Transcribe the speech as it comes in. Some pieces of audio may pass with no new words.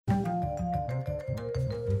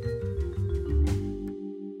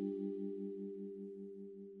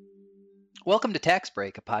Welcome to Tax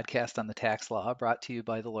Break, a podcast on the tax law brought to you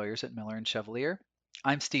by the lawyers at Miller and Chevalier.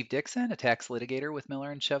 I'm Steve Dixon, a tax litigator with Miller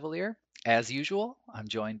and Chevalier. As usual, I'm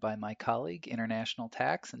joined by my colleague, international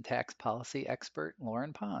tax and tax policy expert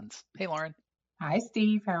Lauren Pons. Hey, Lauren. Hi,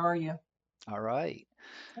 Steve. How are you? All right.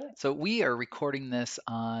 Good. So we are recording this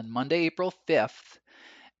on Monday, April 5th,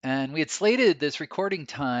 and we had slated this recording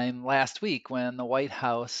time last week when the White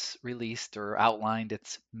House released or outlined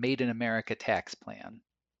its Made in America tax plan,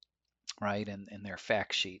 right, in their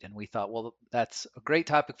fact sheet. And we thought, well, that's a great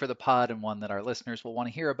topic for the pod and one that our listeners will want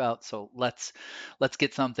to hear about. So let's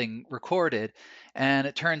get something recorded. And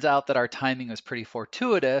it turns out that our timing was pretty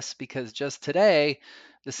fortuitous because just today,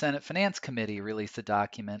 the Senate Finance Committee released a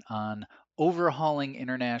document on overhauling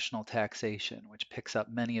international taxation, which picks up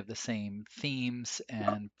many of the same themes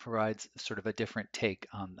and provides sort of a different take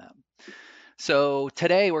on them. So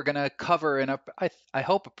today we're going to cover I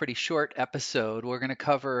hope a pretty short episode. We're going to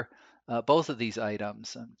cover both of these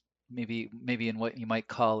items, and maybe in what you might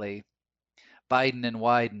call a Biden and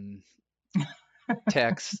Wyden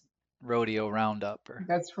tax rodeo roundup or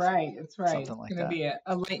That's right. That's right. something It's like going to that. be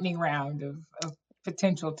a lightning round of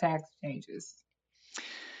potential tax changes.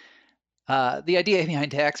 The idea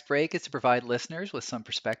behind Tax Break is to provide listeners with some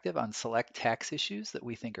perspective on select tax issues that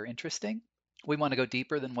we think are interesting. We want to go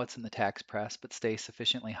deeper than what's in the tax press, but stay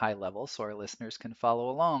sufficiently high level so our listeners can follow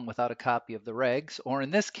along without a copy of the regs, or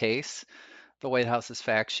in this case, the White House's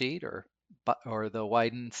fact sheet or the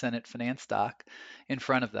Wyden Senate Finance doc in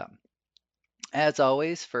front of them. As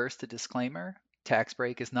always, first a disclaimer. Tax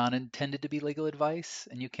Break is not intended to be legal advice,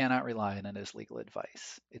 and you cannot rely on it as legal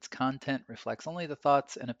advice. Its content reflects only the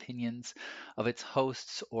thoughts and opinions of its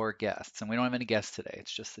hosts or guests, and we don't have any guests today.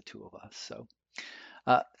 It's just the two of us.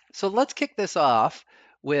 Uh, so let's kick this off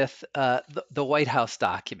with the White House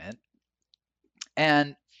document.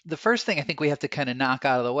 And the first thing I think we have to kind of knock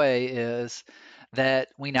out of the way is that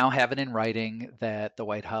we now have it in writing that the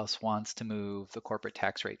White House wants to move the corporate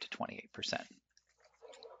tax rate to 28%.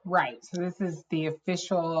 Right. So this is the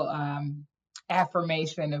official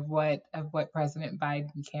affirmation of what President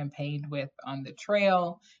Biden campaigned with on the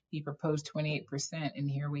trail. He proposed 28%, and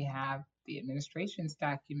here we have the administration's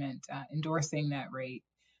document endorsing that rate,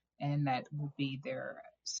 and that will be their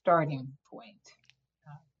starting point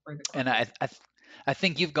for the And corporate. I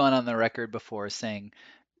think you've gone on the record before saying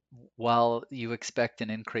while you expect an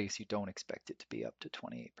increase, you don't expect it to be up to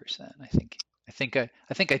 28%. I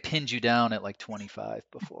think I pinned you down at like 25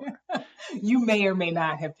 before. You may or may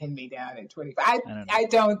not have pinned me down at 25. I, I don't know. I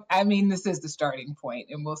don't, I mean, this is the starting point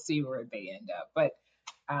and we'll see where they end up. But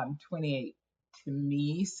 28 to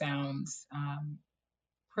me sounds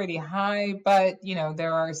pretty high, but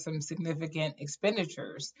there are some significant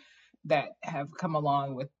expenditures that have come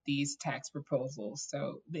along with these tax proposals.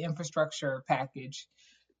 So the infrastructure package,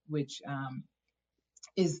 which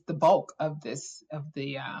is the bulk of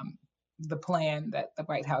the plan that the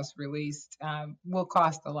White House released, will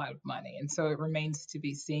cost a lot of money, and so it remains to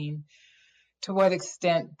be seen to what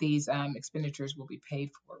extent these expenditures will be paid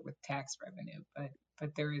for with tax revenue.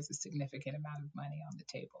 But there is a significant amount of money on the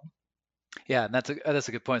table. Yeah, and that's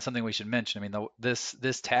a good point. Something we should mention. I mean,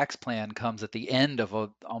 this tax plan comes at the end of a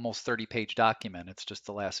almost 30-page document. It's just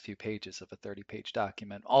the last few pages of a 30-page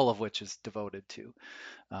document, all of which is devoted to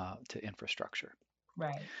infrastructure.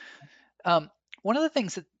 Right. Um, One of the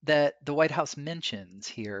things that the White House mentions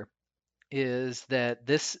here is that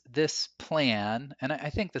this plan, and I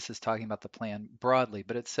think this is talking about the plan broadly,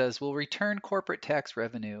 but it says will return corporate tax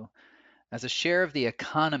revenue as a share of the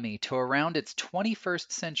economy to around its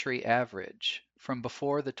 21st century average from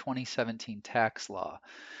before the 2017 tax law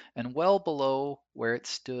and well below where it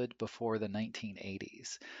stood before the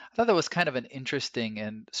 1980s. I thought that was kind of an interesting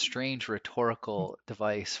and strange rhetorical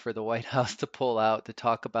device for the White House to pull out to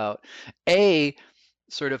talk about A,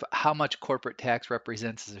 sort of how much corporate tax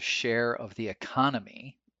represents as a share of the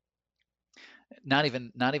economy, not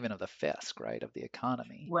even of the fisc, right, of the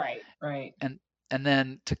economy. Right. Right. And and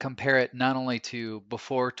then to compare it not only to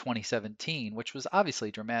before 2017, which was obviously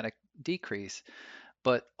a dramatic decrease,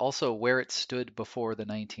 but also where it stood before the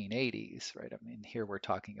 1980s, right? I mean, here we're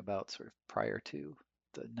talking about sort of prior to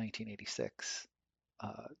the 1986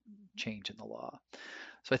 uh, change in the law.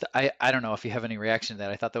 So I don't know if you have any reaction to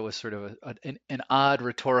that. I thought that was sort of an odd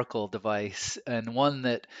rhetorical device and one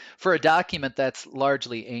that for a document that's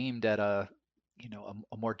largely aimed at a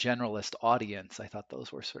more generalist audience, I thought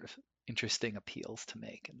those were sort of interesting appeals to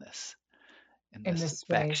make in In this this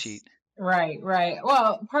fact space. sheet. Right. Right.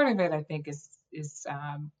 Well, part of it I think is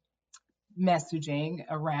messaging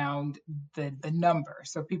around the number.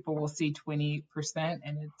 So people will see 20%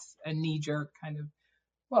 and it's a knee jerk kind of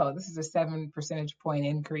well, this is a 7 percentage point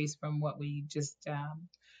increase from what we just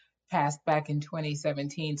passed back in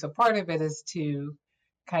 2017. So part of it is to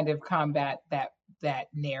kind of combat that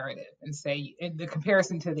narrative and say, and the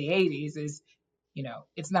comparison to the 80s is,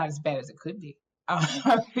 it's not as bad as it could be,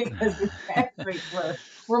 because the tax rates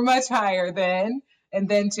were much higher then. And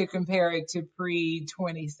then to compare it to pre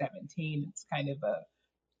 2017, it's kind of a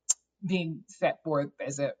being set forth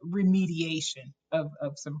as a remediation of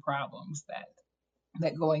some problems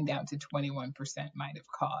that going down to 21% might have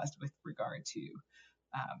caused with regard to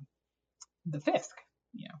um, the fisc.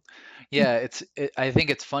 You know, Yeah, I think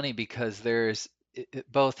it's funny because there's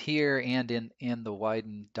both here and in the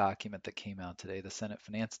Wyden document that came out today, the Senate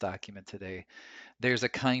Finance document today, there's a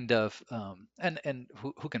kind of and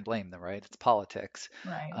who can blame them, right? It's politics,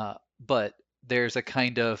 right? but there's a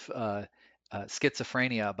kind of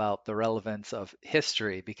schizophrenia about the relevance of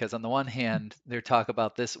history because on the one hand, they talk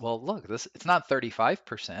about this. Well, look, this it's not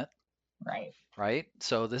 35%, Right. right?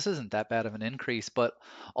 So this isn't that bad of an increase, but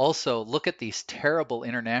also look at these terrible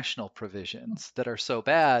international provisions that are so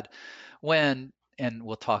bad when, and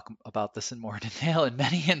we'll talk about this in more detail, in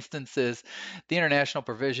many instances, the international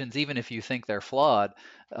provisions, even if you think they're flawed,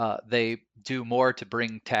 they do more to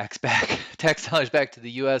bring tax dollars back to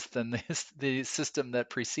the U.S. than the system that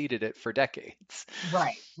preceded it for decades.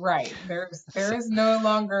 Right, right. There So, is no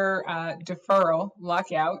longer deferral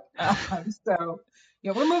lockout. So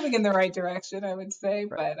we're moving in the right direction, I would say.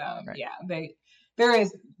 right, But right, yeah, there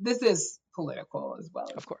is this is political as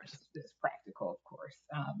well of course. as practical, of course.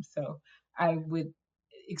 So I would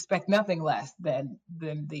expect nothing less than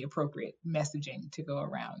the appropriate messaging to go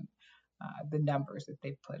around the numbers that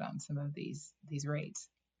they put on some of these rates.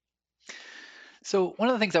 So one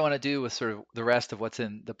of the things I want to do with sort of the rest of what's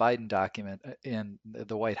in the Biden document, in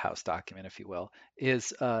the White House document, if you will,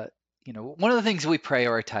 is one of the things we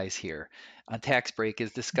prioritize here on Tax Break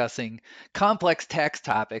is discussing complex tax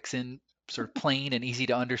topics in sort of plain and easy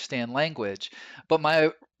to understand language. But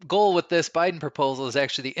my goal with this Biden proposal is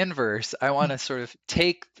actually the inverse. I want to sort of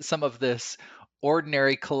take some of this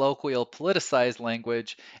ordinary colloquial politicized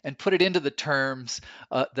language and put it into the terms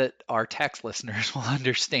that our tax listeners will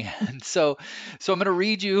understand. So I'm going to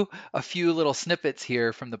read you a few little snippets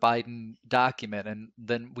here from the Biden document, and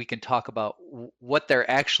then we can talk about what they're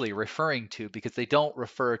actually referring to because they don't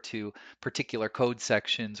refer to particular code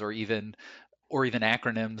sections or even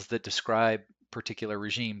acronyms that describe particular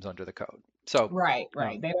regimes under the code. So, Right,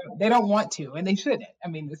 right. um, They don't want to, and they shouldn't. I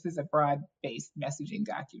mean, this is a broad-based messaging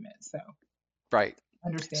document, so right. So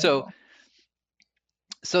understandable.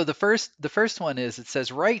 So the first one is it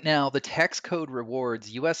says right now the tax code rewards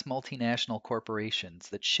US multinational corporations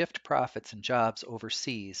that shift profits and jobs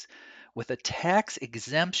overseas with a tax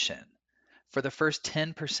exemption for the first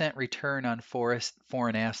 10% return on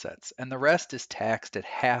foreign assets, and the rest is taxed at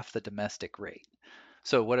half the domestic rate.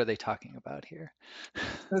 So what are they talking about here?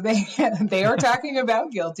 So they they are talking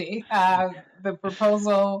about GILTI. The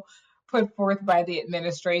proposal put forth by the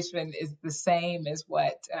administration is the same as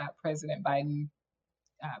what President Biden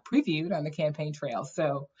previewed on the campaign trail.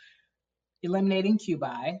 So eliminating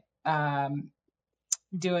QBI,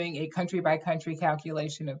 doing a country by country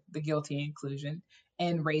calculation of the GILTI inclusion,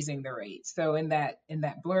 and raising the rate. So in that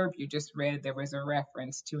blurb you just read, there was a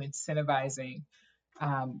reference to incentivizing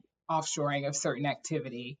um, offshoring of certain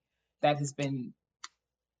activity that has been,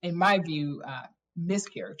 in my view,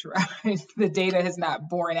 mischaracterized. The data has not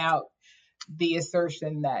borne out the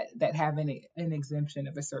assertion that having an exemption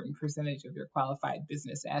of a certain percentage of your qualified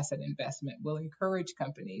business asset investment will encourage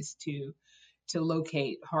companies to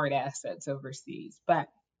locate hard assets overseas. But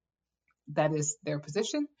that is their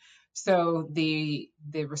position. So the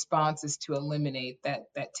response is to eliminate that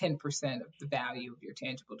 10% of the value of your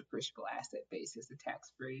tangible depreciable asset base as a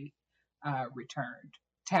tax-free return,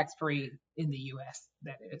 tax-free in the U.S.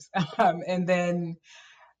 That is, and then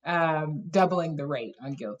doubling the rate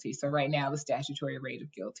on GILTI. So right now the statutory rate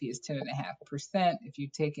of GILTI is 10.5%. If you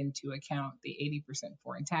take into account the 80%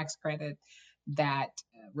 foreign tax credit, that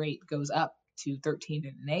rate goes up to 13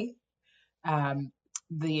 and an eighth. Um,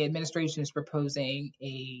 the administration is proposing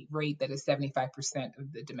a rate that is 75%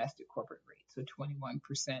 of the domestic corporate rate, so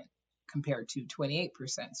 21% compared to 28%.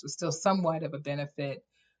 So still somewhat of a benefit,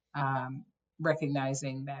 um,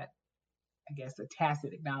 recognizing that, I guess, a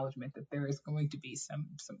tacit acknowledgement that there is going to be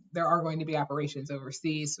there are going to be operations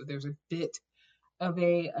overseas, so there's a bit of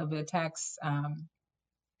a tax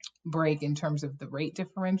break in terms of the rate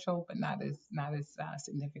differential, but not as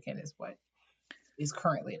significant as what is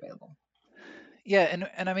currently available. Yeah,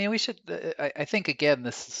 and I mean we should. I think again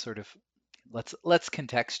this is sort of let's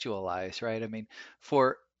contextualize, right? I mean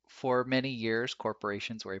for for many years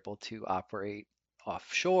corporations were able to operate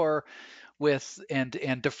offshore with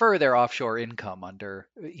and defer their offshore income under,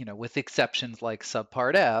 with exceptions like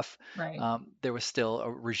Subpart F. Right. There was still a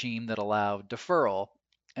regime that allowed deferral,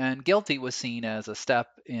 and GILTI was seen as a step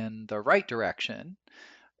in the right direction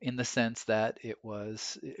in the sense that it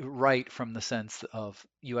was right from the sense of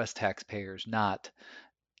U.S. taxpayers not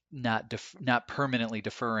permanently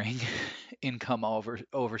deferring income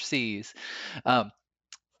overseas. Um,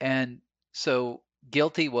 and so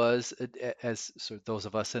GILTI was, as sort of those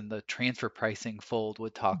of us in the transfer pricing fold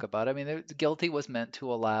would talk about. I mean, GILTI was meant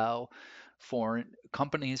to allow foreign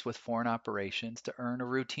companies with foreign operations to earn a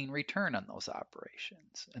routine return on those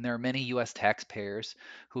operations. And there are many U.S. taxpayers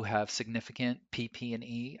who have significant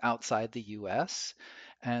PP&E outside the U.S.,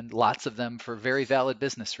 and lots of them for very valid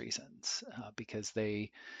business reasons, because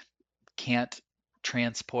they can't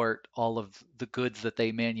transport all of the goods that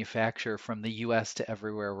they manufacture from the US to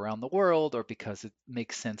everywhere around the world, or because it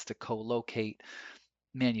makes sense to co-locate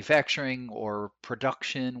manufacturing or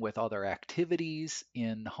production with other activities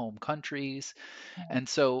in home countries. And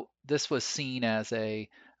so this was seen as a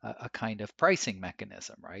kind of pricing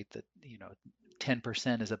mechanism, right? That,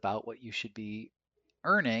 10% is about what you should be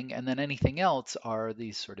earning, and then anything else are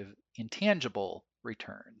these sort of intangible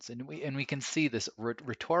returns. And we can see this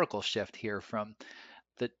rhetorical shift here from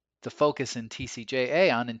the focus in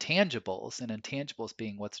TCJA on intangibles, and intangibles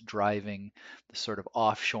being what's driving the sort of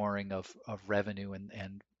offshoring of revenue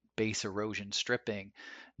and base erosion stripping.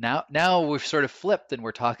 Now we've sort of flipped and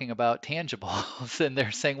we're talking about tangibles, and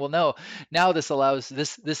they're saying, well, no, now this allows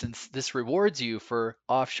this rewards you for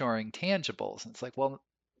offshoring tangibles. And it's like, well,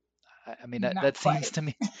 I mean, Not that seems quite. to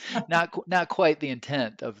me not quite the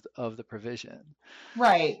intent of the provision.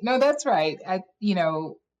 Right. No, that's right.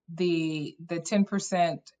 The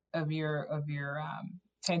 10% of your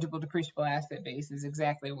tangible depreciable asset base is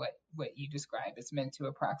exactly what you described. It's meant to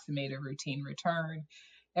approximate a routine return.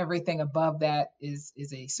 Everything above that is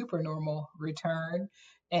a supernormal return,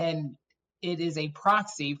 and it is a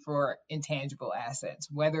proxy for intangible assets,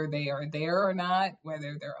 whether they are there or not,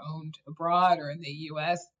 whether they're owned abroad or in the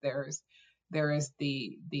U.S. There is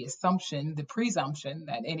the assumption, the presumption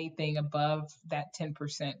that anything above that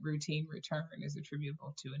 10% routine return is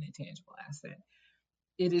attributable to an intangible asset.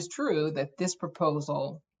 It is true that this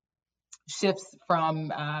proposal shifts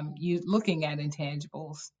from you looking at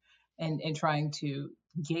intangibles and trying to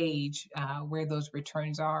gauge where those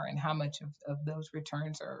returns are and how much of those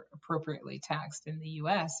returns are appropriately taxed in the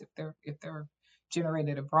U.S. if they're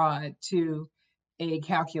generated abroad, to a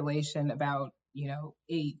calculation about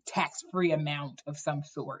a tax-free amount of some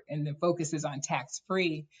sort, and the focus is on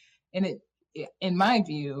tax-free, and it in my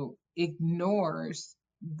view ignores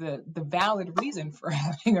the valid reason for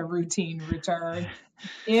having a routine return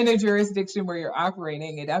in a jurisdiction where you're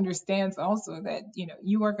operating. It understands also that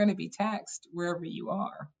you are going to be taxed wherever you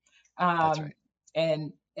are, That's um, right.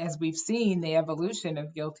 and as we've seen the evolution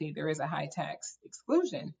of GILTI, there is a high tax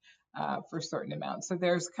exclusion for certain amounts. So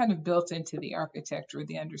there's kind of built into the architecture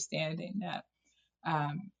the understanding that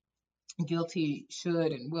um, GILTI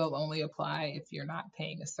should and will only apply if you're not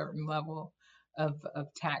paying a certain level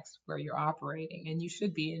of tax where you're operating, and you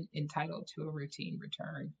should be entitled to a routine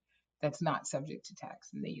return that's not subject to tax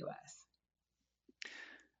in the US.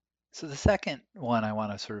 So the second one I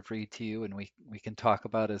want to sort of read to you, and we can talk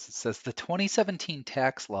about, is it says the 2017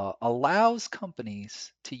 tax law allows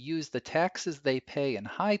companies to use the taxes they pay in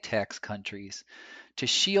high tax countries to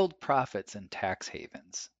shield profits in tax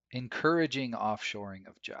havens, encouraging offshoring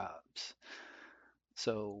of jobs.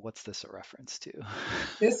 So what's this a reference to?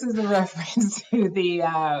 This is a reference to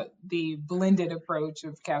the blended approach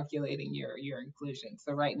of calculating your inclusion.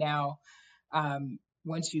 So right now,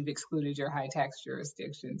 once you've excluded your high tax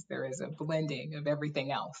jurisdictions, there is a blending of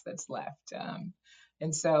everything else that's left.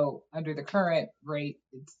 And so under the current rate,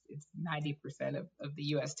 it's 90% of the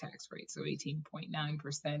U.S. tax rate, so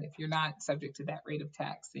 18.9%. If you're not subject to that rate of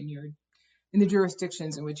tax and you're in the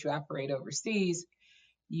jurisdictions in which you operate overseas,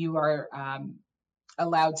 you are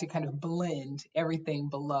allowed to kind of blend everything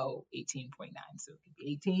below 18.9. So it could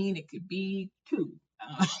be 18, it could be 2,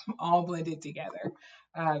 all blended together.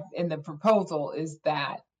 And the proposal is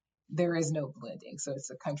that there is no blending. So it's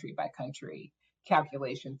a country by country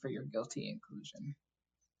calculation for your GILTI inclusion.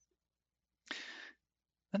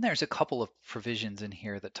 Then there's a couple of provisions in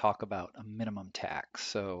here that talk about a minimum tax.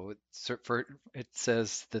 So it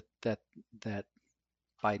says that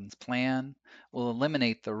Biden's plan will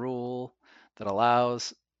eliminate the rule that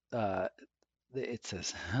allows uh, it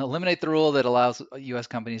says eliminate the rule that allows U.S.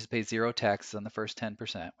 companies to pay zero taxes on the first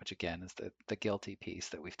 10%, which again is the GILTI piece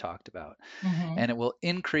that we've talked about. Hmm. And it will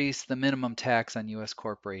increase the minimum tax on U.S.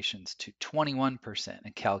 corporations to 21%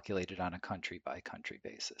 and calculated on a country by country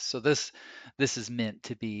basis. So this is meant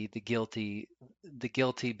to be the GILTI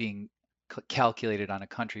being calculated on a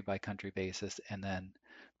country by country basis, and then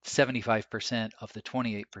 75% of the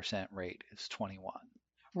 28% rate is 21,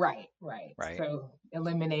 Right, right. right? So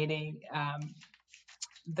eliminating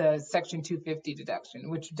the Section 250 deduction,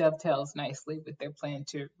 which dovetails nicely with their plan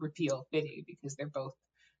to repeal FDII because they're both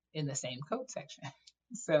in the same code section.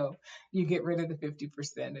 So you get rid of the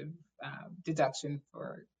 50% of deduction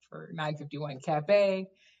for 951 Cap A,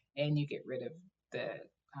 and you get rid of the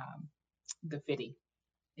FDII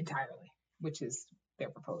entirely, which is their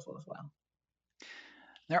proposal as well.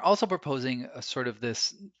 They're also proposing a sort of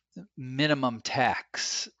this minimum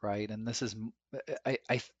tax, right? And this is,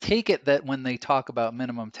 I take it that when they talk about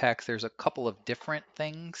minimum tax, there's a couple of different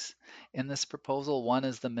things in this proposal. One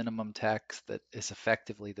is the minimum tax that is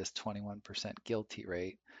effectively this 21% GILTI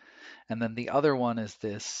rate. And then the other one is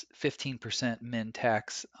this 15% min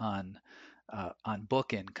tax on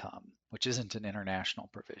book income, which isn't an international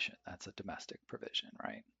provision. That's a domestic provision,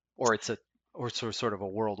 right? Or it's a or sort of a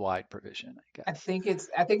worldwide provision, I guess. I think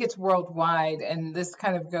it's worldwide, and this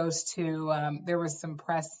kind of goes to there was some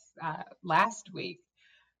press last week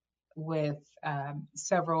with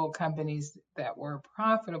several companies that were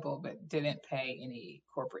profitable but didn't pay any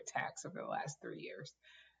corporate tax over the last 3 years.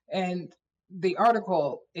 And the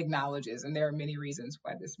article acknowledges, and there are many reasons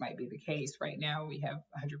why this might be the case. Right now, we have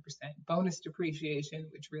 100% bonus depreciation,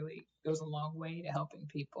 which really goes a long way to helping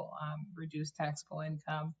people reduce taxable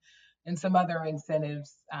income, and some other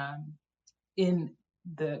incentives in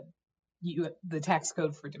the the tax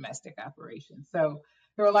code for domestic operations. So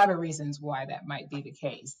there are a lot of reasons why that might be the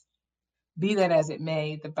case. Be that as it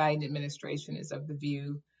may, the Biden administration is of the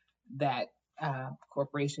view that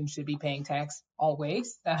corporations should be paying tax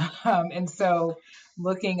always. And so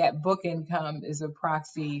looking at book income is a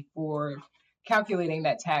proxy for calculating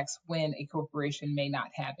that tax when a corporation may not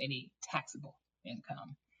have any taxable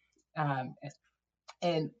income. Um,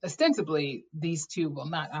 and ostensibly, these two will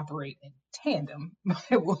not operate in tandem.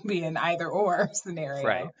 It will be an either or Right. scenario.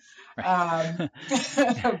 Right. Um,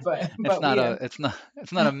 It's but we not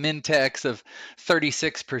have a min tax of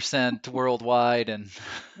 36% worldwide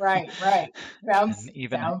right, right. and Sounds sounds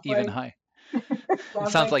even like high. It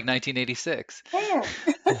sounds sounds like like 1986.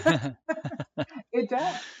 man, it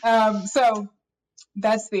does. So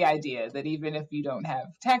that's the idea that even if you don't have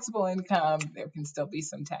taxable income, there can still be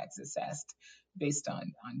some tax assessed based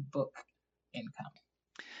on book income.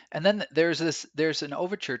 And then there's an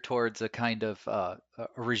overture towards a kind of a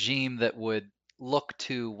regime that would look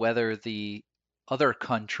to whether the other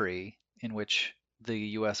country in which the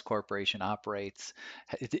U.S. corporation operates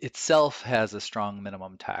itself has a strong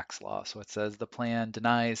minimum tax law. So it says the plan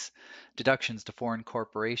denies deductions to foreign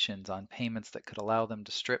corporations on payments that could allow them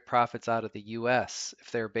to strip profits out of the U.S.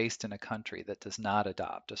 if they're based in a country that does not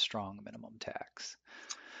adopt a strong minimum tax.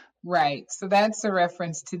 Right. So that's a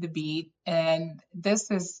reference to the BEAT. And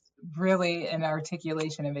this is really an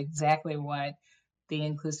articulation of exactly what the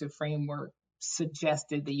inclusive framework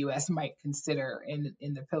suggested the U.S. might consider in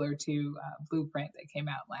the Pillar 2 blueprint that came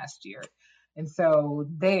out last year. And so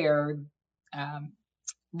there, um,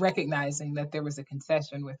 recognizing that there was a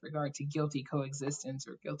concession with regard to GILTI coexistence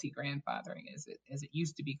or GILTI grandfathering, as it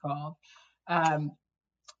used to be called, um,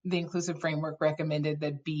 the inclusive framework recommended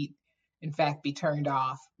that BEAT in fact be turned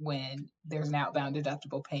off when there's an outbound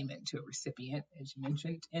deductible payment to a recipient, as you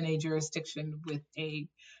mentioned, in a jurisdiction with a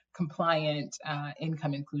compliant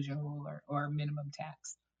income inclusion rule or minimum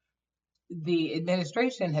tax. The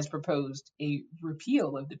administration has proposed a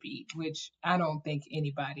repeal of the BEAT, which I don't think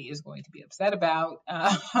anybody is going to be upset about.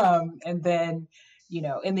 And then,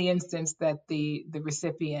 in the instance that the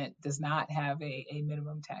recipient does not have a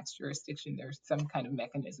minimum tax jurisdiction, there's some kind of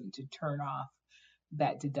mechanism to turn off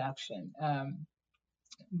that deduction.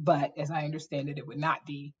 But as I understand it, it would not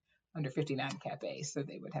be under 59 Cap A, so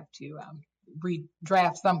they would have to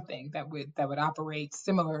redraft something that would operate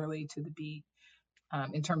similarly to the BEAT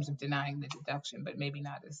in terms of denying the deduction, but maybe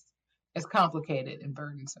not as complicated and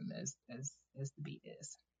burdensome as the BEAT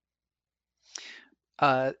is.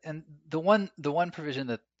 And the one provision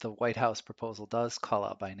that the White House proposal does call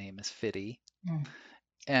out by name is FDII, Mm.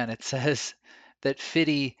 and it says that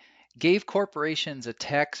FDII gave corporations a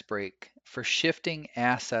tax break for shifting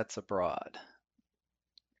assets abroad.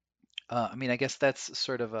 I mean, I guess that's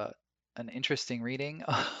sort of an interesting reading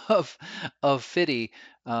of FDII.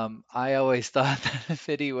 I always thought that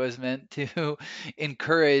FDII was meant to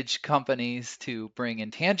encourage companies to bring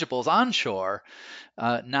intangibles onshore,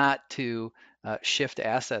 not to shift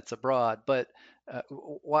assets abroad. But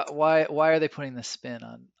why are they putting the spin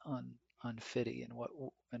on FDII,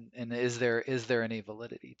 and is there any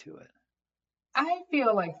validity to it? I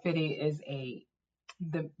feel like FDII is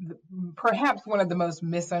the perhaps one of the most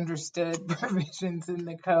misunderstood provisions in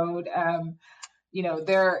the code.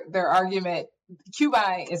 Their argument,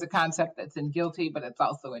 QBI is a concept that's in GILTI, but it's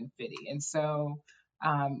also in FDII, and so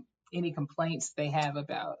any complaints they have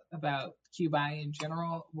about QBI in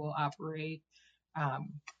general will operate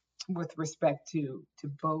um, with respect to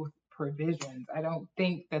both provisions. I don't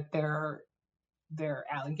think that their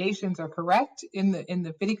allegations are correct in the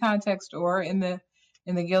FDII context or in the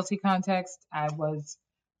GILTI context. I was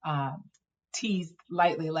um, teased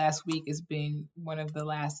lightly last week as being one of the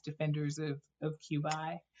last defenders of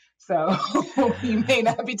QBI. So you may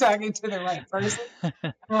not be talking to the right person.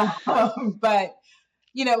 But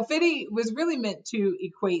FDII was really meant to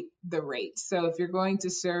equate the rates. So if you're going to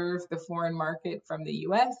serve the foreign market from the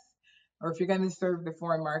US, or if you're going to serve the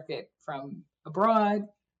foreign market from abroad,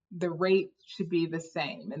 the rate should be the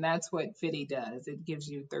same. And that's what FDII does. It gives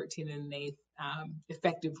you 13 and an eighth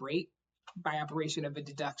effective rate by operation of a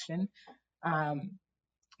deduction.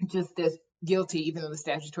 Just as GILTI, even though the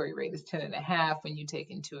statutory rate is 10 and a half, when you take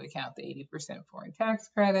into account the 80% foreign tax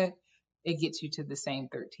credit, it gets you to the same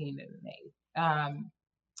 13 and an eighth.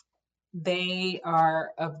 They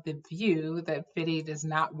are of the view that FDII does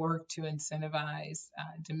not work to incentivize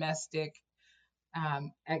domestic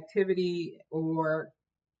activity or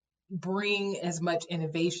bring as much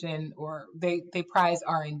innovation, or they prize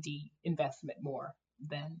R&D investment more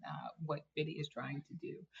than what FDII is trying to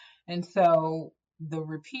do. And so the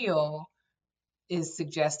repeal is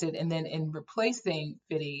suggested, and then in replacing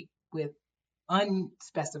FDII with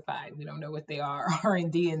unspecified, we don't know what they are,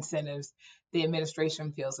 R&D incentives, the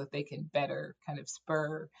administration feels that they can better kind of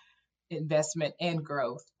spur investment and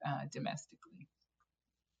growth domestically.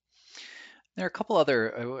 There are a couple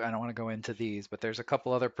other, I don't want to go into these, but there's a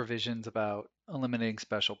couple other provisions about eliminating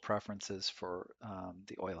special preferences for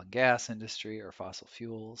the oil and gas industry or fossil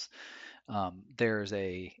fuels. There's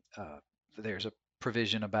a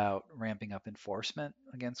provision about ramping up enforcement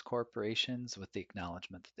against corporations, with the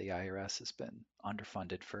acknowledgement that the IRS has been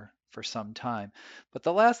underfunded for some time. But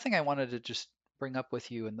the last thing I wanted to just bring up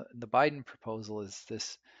with you in the Biden proposal is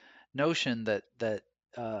this notion that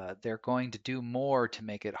they're going to do more to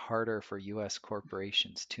make it harder for U.S.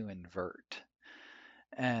 corporations to invert.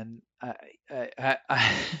 And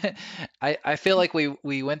I feel like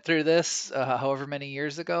we went through this however many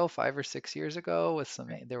years ago, 5 or 6 years ago, with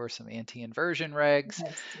Right. there were some anti-inversion regs.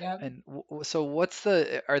 Yes. Yep. And so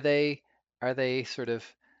are they sort of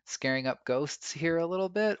scaring up ghosts here a little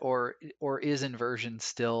bit, or is inversion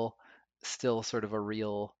still sort of a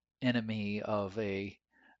real enemy of a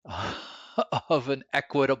of an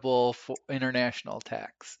equitable international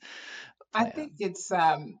tax I think plan? it's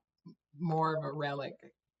more of a relic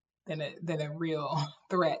than a real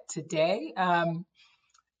threat today.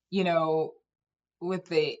 You know,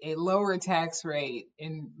 with a lower tax rate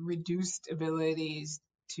and reduced abilities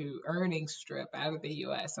to earnings strip out of the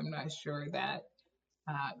U.S., I'm not sure that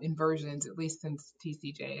inversions, at least since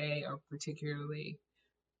TCJA, are particularly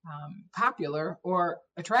popular or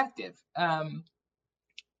attractive.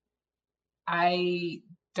 I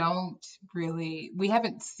don't really, we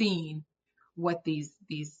haven't seen what these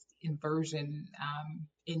inversion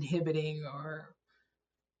inhibiting or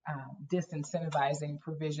disincentivizing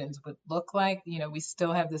provisions would look like. We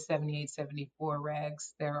still have the 78, 74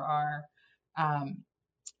 regs. There are um,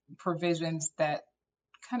 provisions that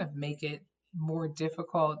kind of make it more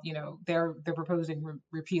difficult. They're proposing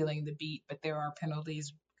repealing the BEAT, but there are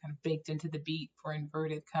penalties kind of baked into the BEAT for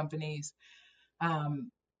inverted companies.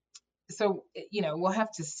 Um, so we'll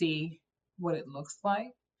have to see what it looks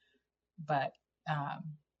like, but um,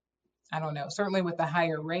 I don't know. Certainly with the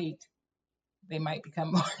higher rate, they might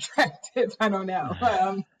become more attractive. I don't know.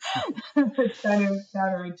 It's kind of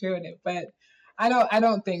counterintuitive, but I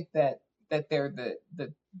don't think that they're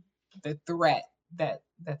the threat that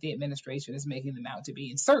the administration is making them out to be.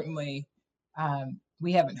 And certainly,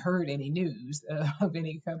 we haven't heard any news of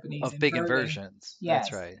any companies Of big inverting. inversions.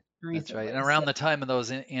 That's Yes, right. That's right. And recently. So around the time of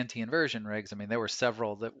those anti-inversion regs, I mean, there were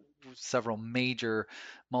several major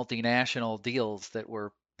multinational deals that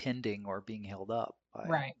were pending or being held up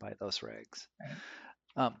right, by those regs. right.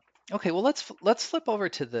 Um, okay, well let's flip over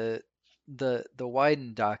to the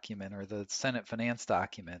Wyden document, or the Senate Finance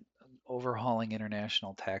document. overhauling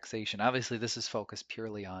international taxation. Obviously, this is focused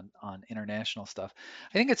purely on international stuff.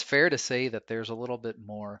 I think it's fair to say that there's a little bit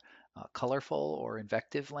more colorful or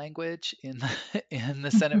invective language in the in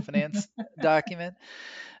the Senate Finance document.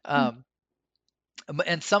 Um,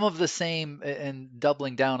 and some of the same, and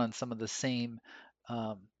doubling down on some of the same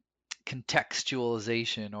um,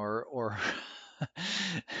 contextualization or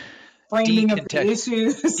Framing of the decontext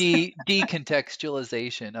issues.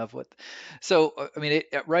 decontextualization of what. So I mean,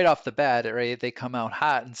 right off the bat, right, they come out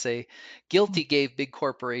hot and say GILTI gave big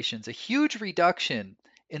corporations a huge reduction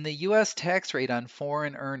in the U.S. tax rate on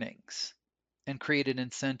foreign earnings and created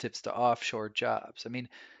incentives to offshore jobs. I mean,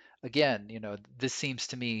 again, this seems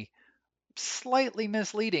to me slightly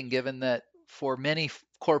misleading, given that for many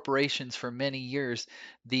corporations for many years,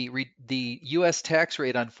 the U.S. tax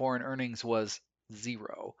rate on foreign earnings was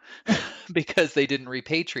zero because they didn't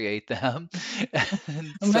repatriate them.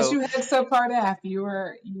 And Unless so you had subpart F, you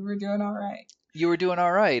were doing all right. you were doing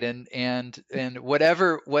all right. And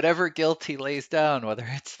whatever GILTI lays down, whether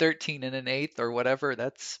it's 13 and an eighth or whatever,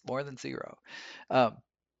 that's more than zero. Um,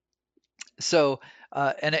 so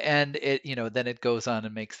and it then it goes on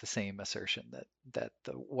and makes the same assertion that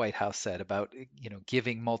the White House said about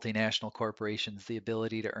giving multinational corporations the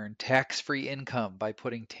ability to earn tax-free income by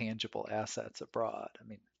putting tangible assets abroad. I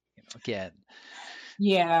mean, again,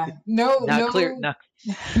 Yeah, no, not clear. no,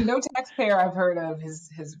 Not no taxpayer I've heard of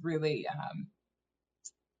has really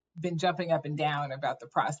been jumping up and down about the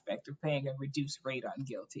prospect of paying a reduced rate on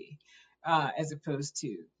GILTI, as opposed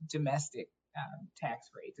to domestic tax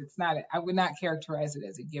rates. It's not. I would not characterize it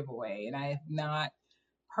as a giveaway, and I have not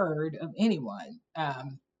heard of anyone,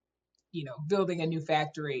 building a new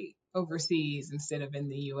factory overseas instead of in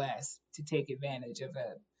the U.S. to take advantage of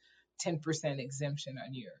a 10% exemption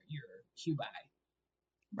on your QI.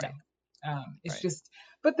 right, It's right, just,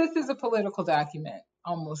 but this is a political document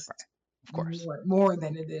almost right. Of course. more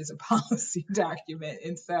than it is a policy document,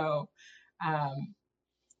 and so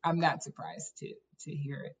I'm not surprised to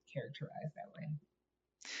hear it characterized that way.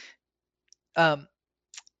 Um,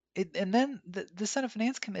 and then the Senate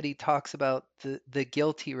Finance Committee talks about the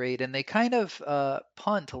GILTI rate, and they kind of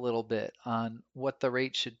punt a little bit on what the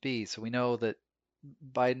rate should be. So we know that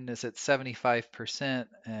Biden is at 75%,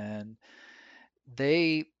 and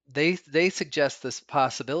they suggest this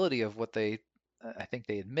possibility of what they I think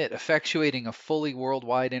they admit effectuating a fully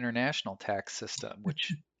worldwide international tax system,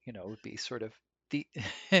 which would be sort of the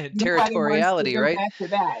Nobody wants to territoriality, go right? back to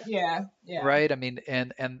that. Yeah, yeah, Right. I mean,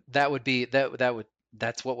 and that would be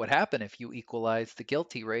that's what would happen if you equalized the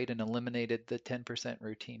GILTI rate and eliminated the 10%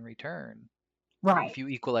 routine return. right. If you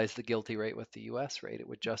equalize the GILTI rate with the US rate, it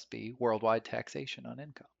would just be worldwide taxation on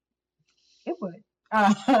income. It would.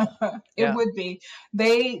 It Yeah, would be.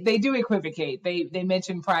 They do equivocate. They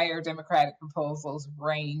mentioned prior Democratic proposals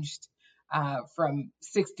ranged from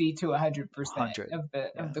 60 to 100% 100. of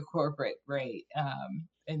Yeah. the corporate rate,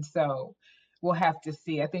 and so we'll have to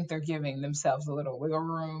see. I think they're giving themselves a little wiggle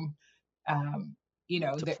room.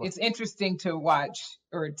 To flip. It's interesting to watch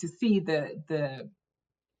or to see the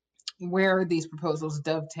where these proposals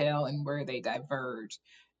dovetail and where they diverge.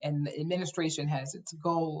 And the administration has its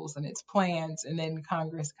goals and its plans, and then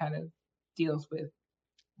Congress kind of deals with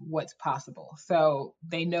what's possible. So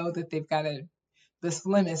they know that they've got the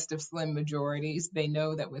slimmest of slim majorities. They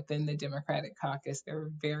know that within the Democratic caucus there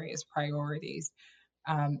are various priorities,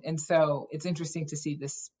 and so it's interesting to see the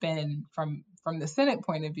spin from the Senate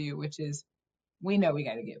point of view, which is we know we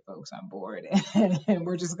got to get folks on board, and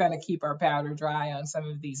we're just going to keep our powder dry on some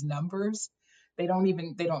of these numbers. They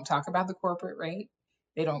don't talk about the corporate rate.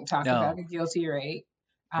 They don't talk about No. a GILTI rate.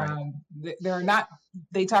 Right. They're not.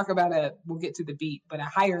 They talk about we'll get to the beat, but a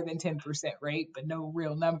higher than 10% rate, but no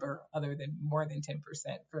real number other than more than 10%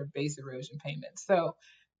 for base erosion payments. So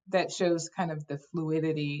that shows kind of the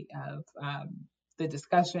fluidity of the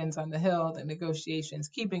discussions on the Hill, the negotiations,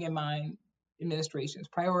 keeping in mind administration's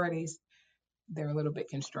priorities. They're a little bit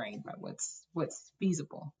constrained by what's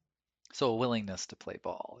feasible. So a willingness to play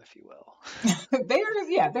ball, if you will.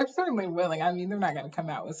 They're certainly willing. I mean, they're not going to come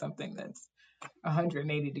out with something that's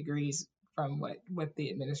 180 degrees from what the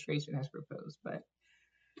administration has proposed, but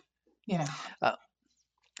you know, Uh,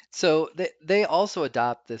 so they also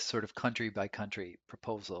adopt this sort of country by country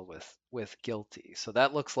proposal with GILTI. So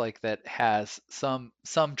that looks like that has some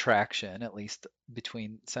traction, at least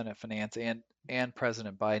between Senate Finance and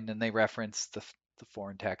President Biden, and they reference the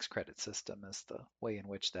foreign tax credit system as the way in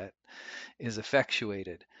which that is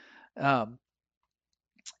effectuated. Um,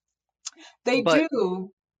 they but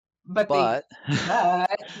do, but they but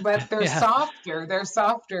but they're yeah, softer. They're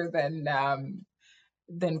softer than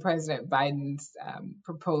then President Biden's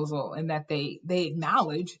proposal, and that they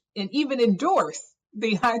acknowledge and even endorse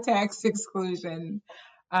the high tax exclusion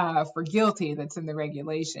for GILTI that's in the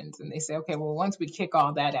regulations. And they say, okay, well, once we kick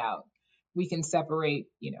all that out, we can separate,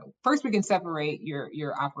 first we can separate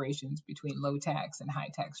your operations between low tax and high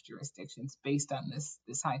tax jurisdictions based on this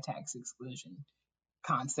high tax exclusion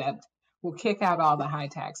concept. We'll kick out all the high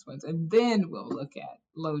tax ones, and then we'll look at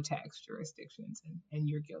low tax jurisdictions and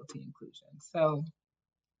your GILTI inclusion. So,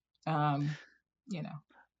 um, you know,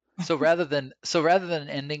 So rather than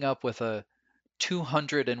ending up with a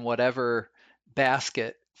 200 and whatever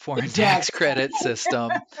basket foreign tax exactly. credit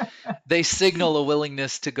system, they signal a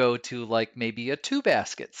willingness to go to like maybe a two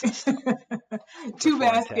basket system for Two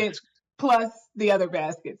foreign baskets tax. plus the other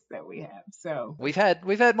baskets that we have. So We've had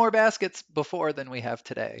more baskets before than we have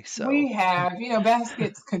today. So we have,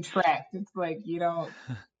 baskets contract. It's like you don't.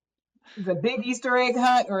 It's a big Easter egg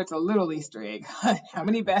hunt or it's a little Easter egg hunt. How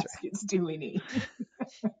many that's right. baskets do we need?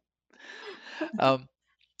 Um,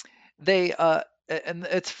 they and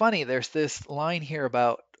it's funny. There's this line here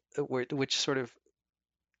about which sort of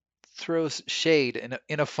throws shade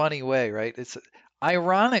in a funny way, right? It's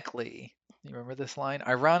ironically, you remember this line?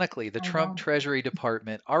 Ironically, the Trump Ironically. Treasury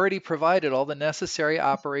Department already provided all the necessary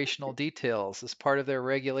operational details as part of their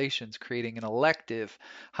regulations, creating an elective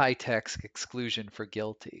high tax exclusion for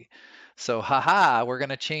GILTI. So, haha, we're going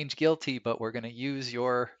to change GILTI, but we're going to use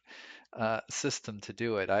your system to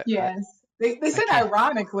do it. Yes. They I said can't,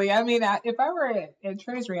 ironically. I mean, if I were at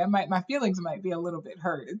Treasury, my feelings might be a little bit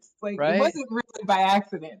hurt. It's like it right? wasn't really by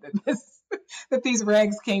accident that that these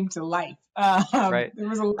regs came to life. Right. There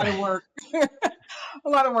was a lot of Right. work, a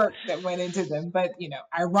lot of work that went into them. But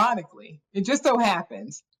ironically, it just so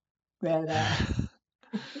happens that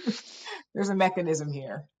there's a mechanism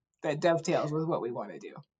here that dovetails with what we want to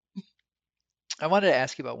do. I wanted to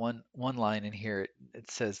ask you about one line in here. It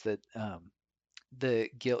says that the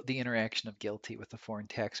interaction of GILTI with the foreign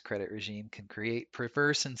tax credit regime can create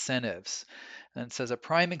perverse incentives. And it says a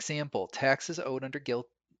prime example, taxes owed under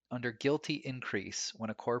GILTI increase when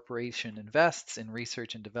a corporation invests in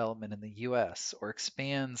research and development in the US or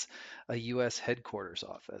expands a US headquarters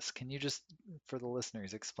office. Can you just, for the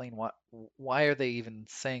listeners, explain why are they even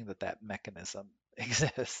saying that mechanism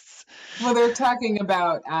exists? Well, they're talking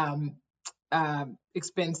about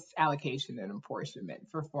expense allocation and apportionment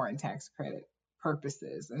for foreign tax credit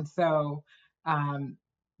purposes. And so um,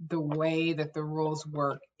 the way that the rules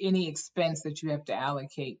work, any expense that you have to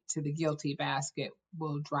allocate to the GILTI basket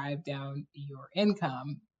will drive down your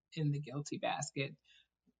income in the GILTI basket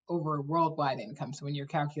over worldwide income. So when you're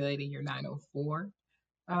calculating your 904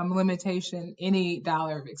 limitation, any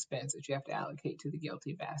dollar of expense that you have to allocate to the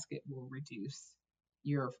GILTI basket will reduce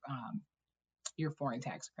your your foreign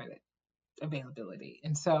tax credit availability.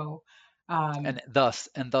 And so, um, And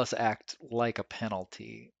thus act like a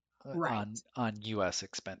penalty right, on US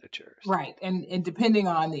expenditures. right. And depending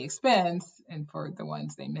on the expense, and for the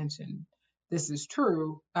ones they mentioned, this is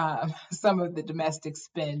true, some of the domestic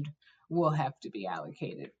spend will have to be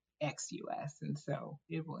allocated ex-US. And so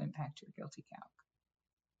it will impact your GILTI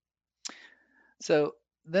count. So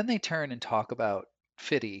then they turn and talk about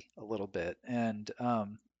FDII a little bit, and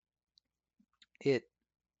it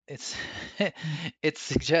it's it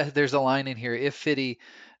suggests there's a line in here: if FDII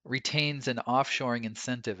retains an offshoring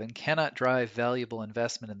incentive and cannot drive valuable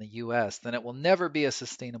investment in the U.S., then it will never be a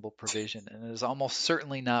sustainable provision, and it is almost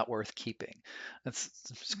certainly not worth keeping. It's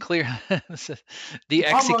clear. The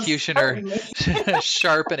Almost executioner certainly.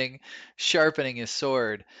 sharpening his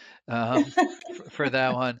sword for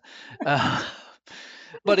that one. Uh,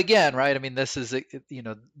 but again, right? I mean, this is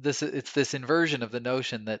it's this inversion of the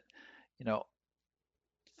notion that you know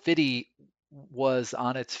FDII was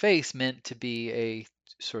on its face meant to be a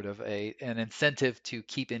sort of an incentive to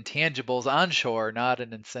keep intangibles onshore, not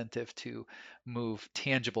an incentive to move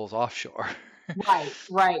tangibles offshore. Right,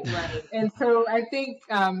 right, right. And so I think,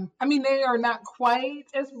 I mean, they are not quite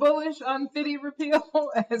as bullish on FDII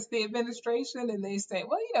repeal as the administration, and they say,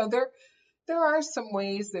 well, there are some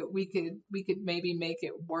ways that we could maybe make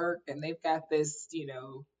it work, and they've got this,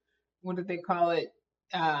 what do they call it?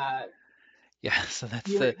 Uh, Yeah, so that's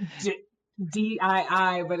your the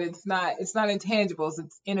DII, but it's not intangibles, it's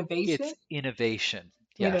it's innovation, innovation.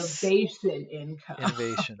 Yes, innovation income.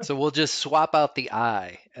 innovation. So we'll just swap out the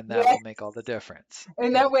I, and that will Yes. make all the difference.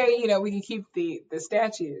 And Yep. that way, we can keep the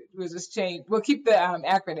statute. We'll just change. We'll keep the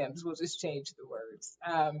acronyms. We'll just change the words.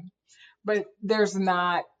 But there's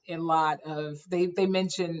not a lot of they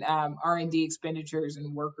mention R&D expenditures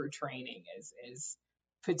and worker training as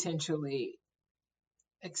potentially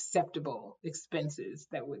acceptable expenses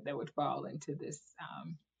that would fall into this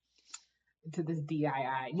to this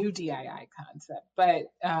new DII concept. But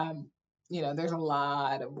there's a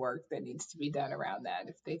lot of work that needs to be done around that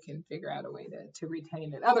if they can figure out a way to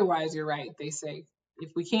retain it. Otherwise, you're right. They say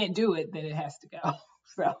if we can't do it, then it has to go.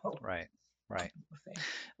 So Right. Right. we'll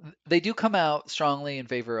see. They do come out strongly in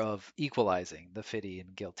favor of equalizing the FDII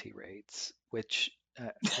and GILTI rates, which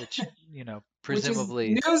Which is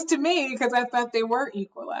presumably. news to me because I thought they were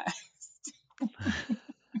equalized.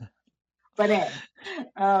 But hey,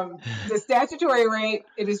 the statutory rate,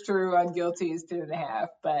 it is true on GILTI is 2.5,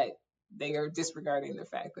 but they are disregarding the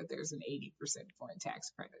fact that there's an 80% foreign tax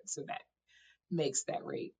credit. So that makes that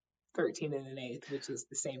rate 13 and an eighth, which is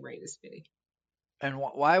the same rate as FDII. And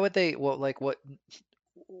why would they? Well, like what?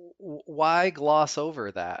 Why gloss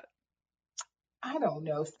over that I don't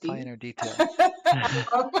know, Steve. finer detail?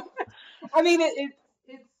 I mean, it's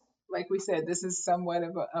like we said, this is somewhat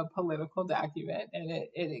of a political document, and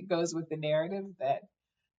it goes with the narrative that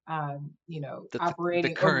The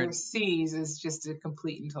operating current. overseas is just a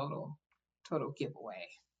complete and total giveaway.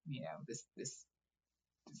 This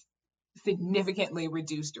significantly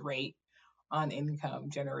reduced rate on income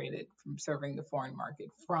generated from serving the foreign market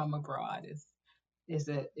from abroad is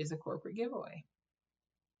a corporate giveaway.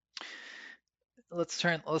 Let's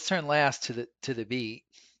turn last to the beat.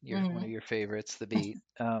 One of Mm-hmm. your favorites, the beat.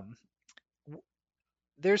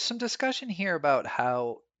 There's some discussion here about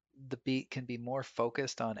how the beat can be more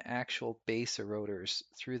focused on actual base eroders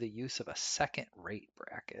through the use of a second rate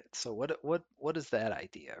bracket. So what is that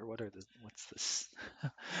idea, or what's this?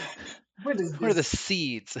 What is What are the this?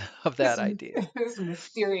 seeds of This that idea? this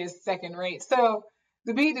mysterious second rate. So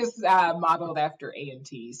the beat is modeled after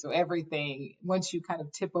A&T. So everything, once you kind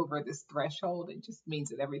of tip over this threshold, it just means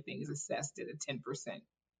that everything is assessed at a 10%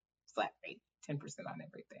 flat rate, 10% on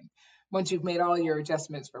everything. Once you've made all your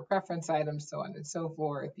adjustments for preference items, so on and so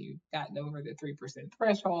forth, you've gotten over the 3%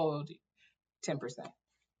 threshold, 10%.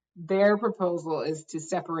 Their proposal is to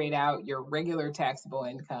separate out your regular taxable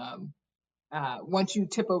income. Once you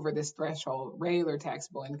tip over this threshold, regular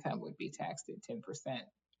taxable income would be taxed at 10%.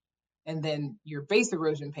 And then your base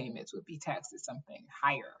erosion payments would be taxed at something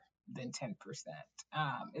higher than 10%.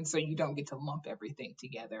 And so you don't get to lump everything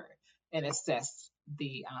together and assess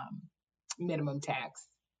the minimum tax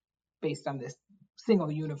based on this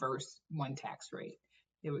single universe, one tax rate.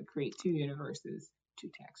 It would create two universes, two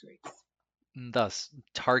tax rates. Thus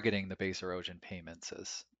targeting the base erosion payments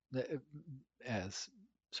as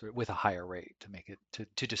sort of with a higher rate to make it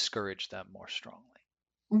to discourage them more strongly.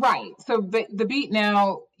 Right. So the beat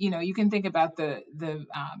now, you can think about the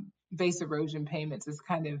base erosion payments as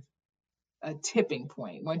kind of a tipping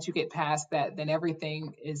point. Once you get past that, then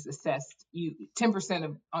everything is assessed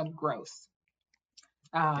 10% on gross.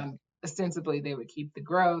 Yeah. Ostensibly, they would keep the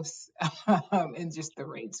gross, and just the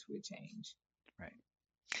rates would change. Right.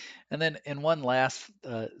 And then in one last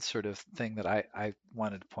sort of thing that I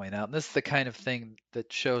wanted to point out, and this is the kind of thing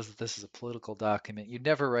that shows that this is a political document. You'd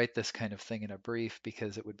never write this kind of thing in a brief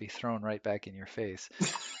because it would be thrown right back in your face.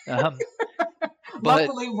 Um, but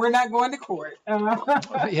Luckily, we're not going to court.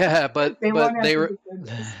 yeah, They but won't have they to were.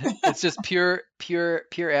 defend It's just pure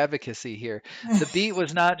advocacy here. The us. beat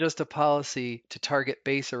was not just a policy to target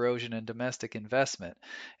base erosion and domestic investment.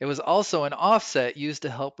 It was also an offset used to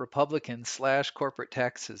help Republicans slash corporate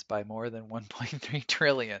taxes by more than 1.3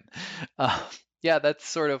 trillion. Uh, yeah, that's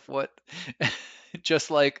sort of what.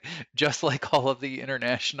 just like all of the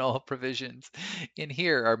international provisions in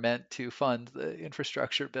here are meant to fund the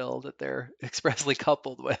infrastructure bill that they're expressly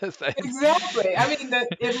coupled with. And Exactly. I mean,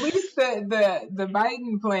 at least the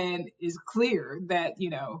Biden plan is clear that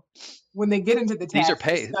when they get into the these are tax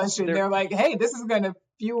pay discussion, they're they're like, "Hey, this is going to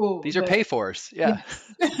fuel these are pay fors. the Yeah.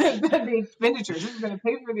 the expenditures. This is going to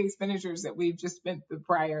pay for the expenditures that we've just spent the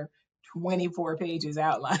prior 24 pages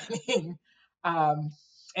outlining." Um,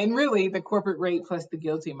 and really, the corporate rate plus the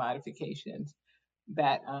GILTI modifications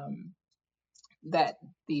that that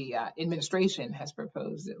the administration has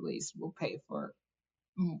proposed, at least, will pay for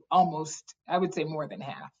almost, I would say, more than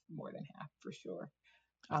half for sure.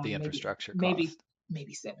 Of the Maybe infrastructure maybe cost.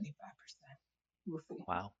 maybe 75%. We'll see.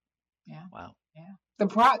 Wow. Yeah, Wow. yeah. The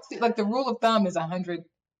proxy, like the rule of thumb, is 100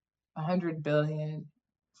 billion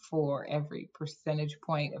for every percentage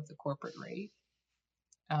point of the corporate rate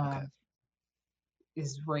Okay. um,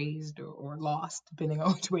 is raised or lost, depending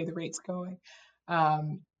on which way the rate's going.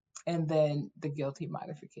 Um, and then the GILTI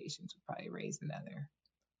modifications would probably raise another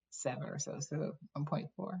seven or so, so 1.4,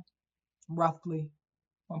 roughly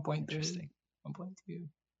 1.3, Interesting. 1.2.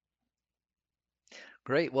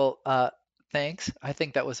 Great. Well, Thanks. I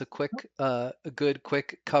think that was a good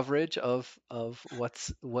quick coverage of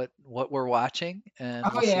what we're watching, and Oh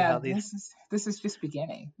we'll see yeah, how these. this is just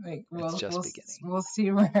beginning. Like It's just beginning. we'll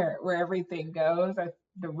see where everything goes.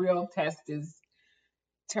 The real test is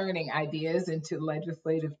turning ideas into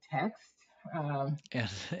legislative text. Um, And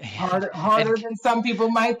harder and than some people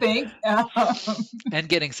might think. and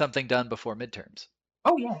getting something done before midterms.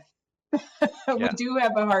 Oh yeah, we Yeah, do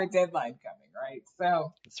have a hard deadline coming, right?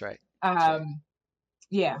 So that's right. That's right. um,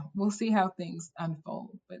 yeah, we'll see how things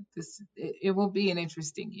unfold. But it will be an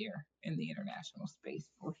interesting year in the international space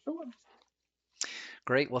for sure.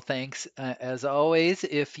 Great. Well, thanks. As always,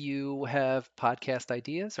 if you have podcast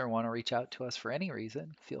ideas or want to reach out to us for any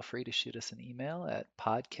reason, feel free to shoot us an email at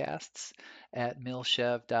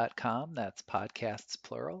podcasts@milchev.com. That's podcasts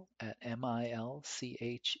plural at milchev.com.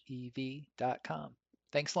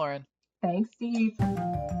 Thanks, Lauren. Thanks, Steve.